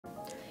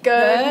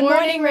Good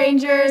morning,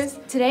 Rangers!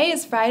 Today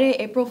is Friday,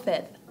 April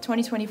 5th,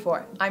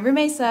 2024. I'm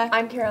Ramesa.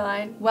 I'm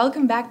Caroline.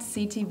 Welcome back to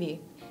CTV.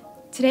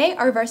 Today,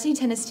 our varsity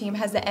tennis team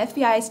has the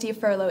FBISD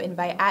furlough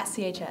invite at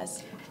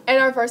CHS. And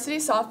our varsity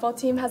softball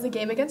team has a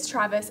game against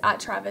Travis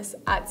at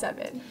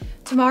 7.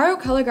 Tomorrow,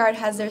 Color Guard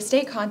has their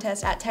state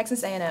contest at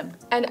Texas A&M.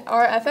 And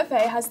our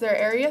FFA has their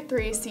Area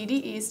 3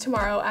 CDEs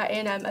tomorrow at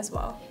A&M as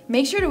well.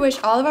 Make sure to wish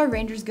all of our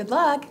Rangers good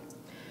luck.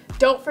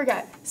 Don't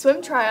forget,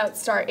 swim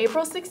tryouts start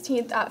April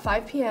 16th at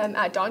 5 p.m.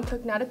 at Don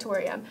Cook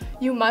Natatorium.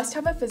 You must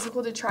have a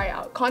physical to try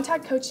out.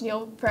 Contact Coach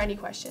Neal for any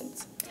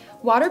questions.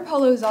 Water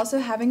polo is also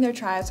having their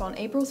tryouts on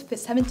April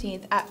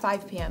 17th at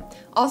 5 p.m.,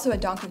 also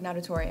at Don Cook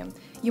Natatorium.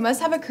 You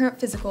must have a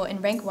current physical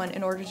in rank 1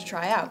 in order to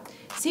try out.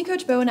 See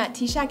Coach Bowen at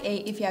T-Shack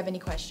 8 if you have any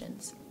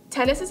questions.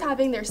 Tennis is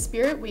having their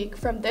Spirit Week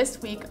from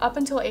this week up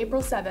until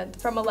April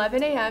 7th from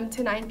 11 a.m.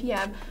 to 9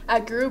 p.m.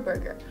 at Guru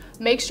Burger.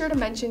 Make sure to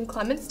mention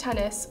Clements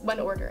Tennis when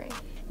ordering.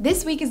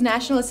 This week is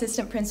National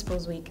Assistant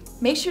Principals Week.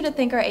 Make sure to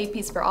thank our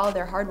APs for all of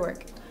their hard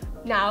work.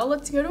 Now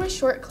let's go to a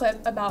short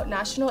clip about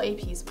National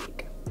APs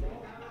Week.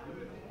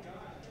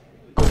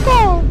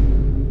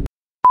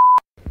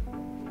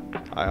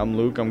 Hi, I'm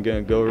Luke. I'm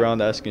going to go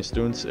around asking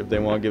students if they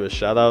want to give a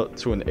shout out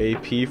to an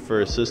AP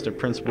for Assistant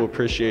Principal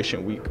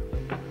Appreciation Week.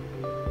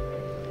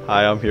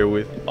 Hi, I'm here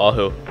with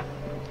All-Hill,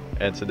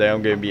 and today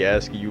I'm going to be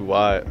asking you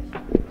why.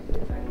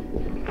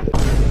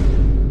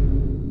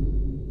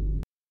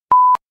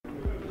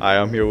 Hi,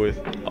 I'm here with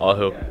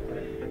All-Hill,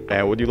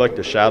 and would you like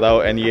to shout out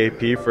any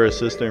AP for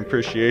Assistant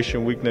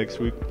Appreciation Week next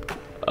week?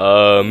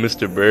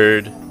 Mr.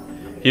 Bird.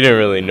 He didn't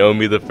really know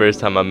me the first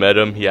time I met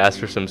him. He asked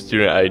for some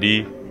student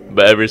ID,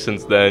 but ever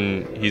since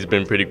then, he's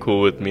been pretty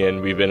cool with me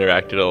and we've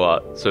interacted a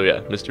lot. So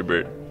yeah, Mr.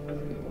 Bird.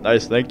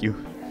 Nice, thank you.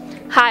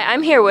 Hi,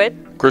 I'm here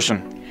with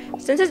Christian.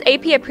 Since it's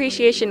AP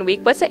Appreciation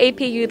Week, what's the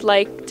AP you'd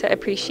like to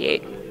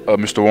appreciate?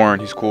 Mr. Warren,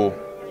 he's cool.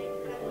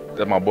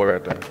 That's my boy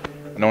right there.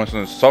 I know him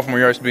since sophomore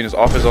year, I used to be in his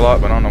office a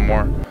lot, but I don't know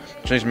more.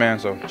 Changed man,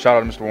 so shout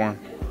out to Mr. Warren.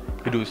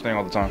 He do his thing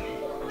all the time.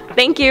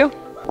 Thank you.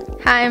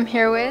 Hi, I'm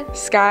here with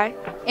Sky.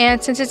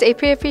 And since it's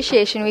AP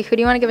Appreciation Week, who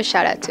do you want to give a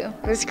shout out to?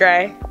 Miss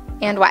Gray.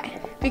 And why?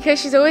 Because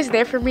she's always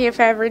there for me if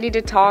I ever need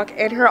to talk,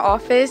 and her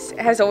office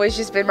has always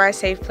just been my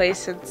safe place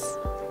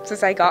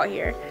since I got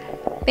here.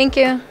 Thank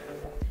you.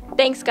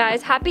 Thanks,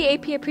 guys. Happy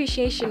AP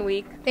Appreciation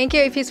Week. Thank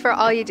you, APs, for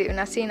all you do, and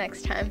I'll see you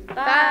next time.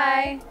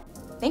 Bye.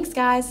 Thanks,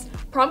 guys.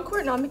 Prom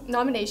court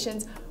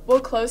nominations will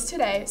close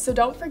today, so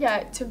don't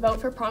forget to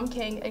vote for Prom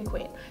King and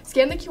Queen.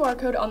 Scan the QR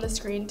code on the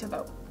screen to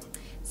vote.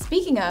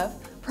 Speaking of,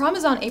 prom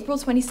is on April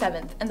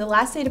 27th, and the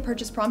last day to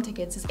purchase prom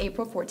tickets is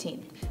April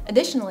 14th.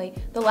 Additionally,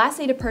 the last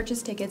day to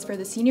purchase tickets for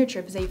the senior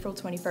trip is April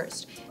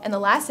 21st, and the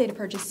last day to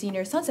purchase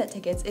senior sunset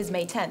tickets is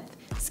May 10th.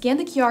 Scan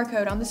the QR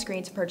code on the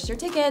screen to purchase your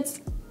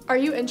tickets. Are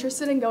you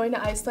interested in going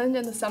to Iceland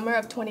in the summer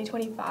of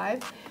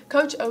 2025?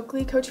 Coach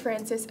Oakley, Coach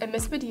Francis, and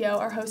Miss Badillo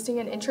are hosting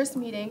an interest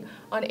meeting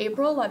on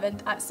April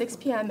 11th at 6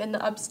 p.m. in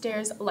the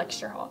upstairs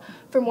lecture hall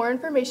for more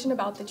information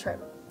about the trip.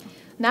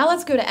 Now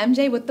let's go to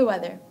MJ with the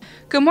weather.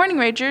 Good morning,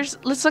 Rangers.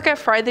 Let's look at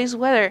Friday's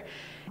weather.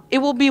 It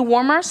will be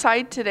warmer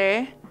outside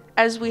today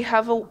as we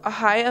have a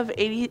high of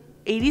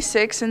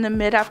 86 in the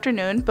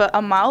mid-afternoon, but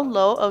a mild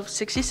low of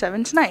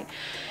 67 tonight.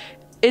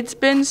 It's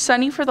been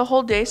sunny for the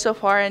whole day so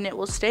far, and it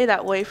will stay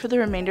that way for the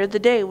remainder of the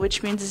day,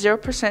 which means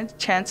 0%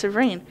 chance of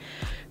rain.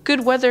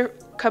 Good weather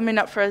coming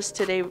up for us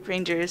today,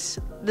 Rangers.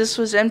 This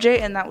was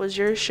MJ, and that was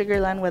your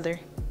Sugarland weather.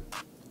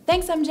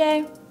 Thanks,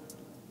 MJ.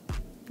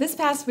 This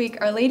past week,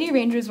 our Lady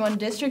Rangers won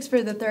districts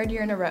for the third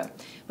year in a row.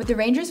 With the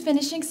Rangers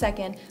finishing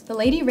second, the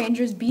Lady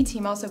Rangers B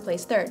team also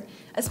placed third.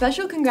 A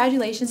special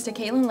congratulations to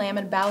Caitlin Lamb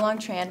and Bao Long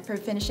Tran for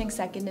finishing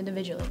second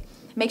individually.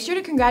 Make sure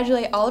to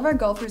congratulate all of our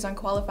golfers on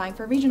qualifying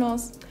for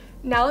regionals.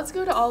 Now let's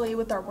go to Ollie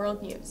with our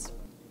world news.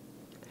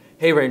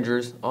 Hey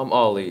Rangers, I'm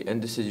Ollie,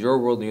 and this is your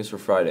world news for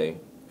Friday.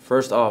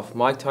 First off,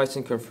 Mike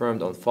Tyson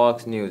confirmed on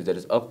Fox News that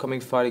his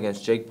upcoming fight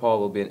against Jake Paul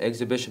will be an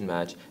exhibition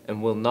match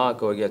and will not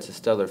go against a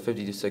stellar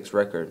 50-6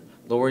 record,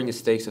 lowering the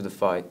stakes of the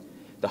fight.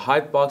 The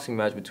hype boxing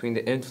match between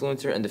the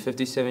influencer and the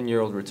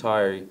 57-year-old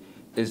retiree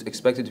is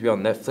expected to be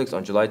on Netflix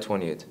on July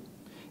 20th.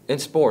 In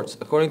sports,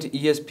 according to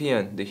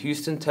ESPN, the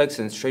Houston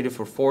Texans traded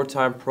for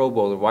four-time Pro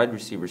Bowler wide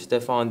receiver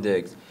Stephon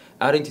Diggs,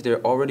 adding to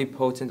their already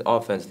potent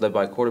offense led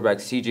by quarterback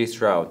C.J.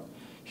 Stroud.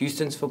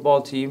 Houston's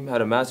football team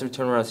had a massive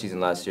turnaround season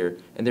last year,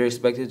 and they're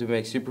expected to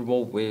make Super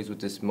Bowl waves with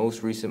this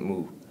most recent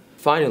move.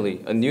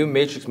 Finally, a new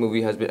Matrix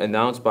movie has been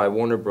announced by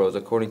Warner Bros.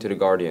 According to The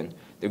Guardian.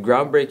 The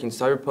groundbreaking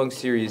cyberpunk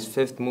series'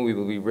 fifth movie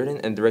will be written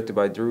and directed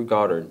by Drew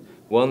Goddard,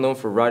 well known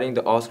for writing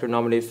the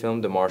Oscar-nominated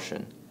film The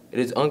Martian. It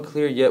is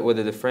unclear yet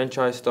whether the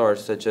franchise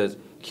stars such as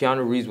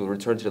Keanu Reeves will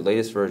return to the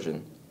latest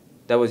version.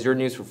 That was your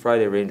news for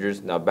Friday,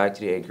 Rangers. Now back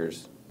to the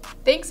anchors.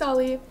 Thanks,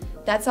 Ollie.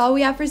 That's all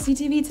we have for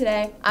CTV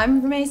today.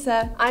 I'm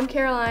Ramesa. I'm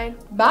Caroline.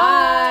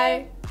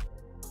 Bye.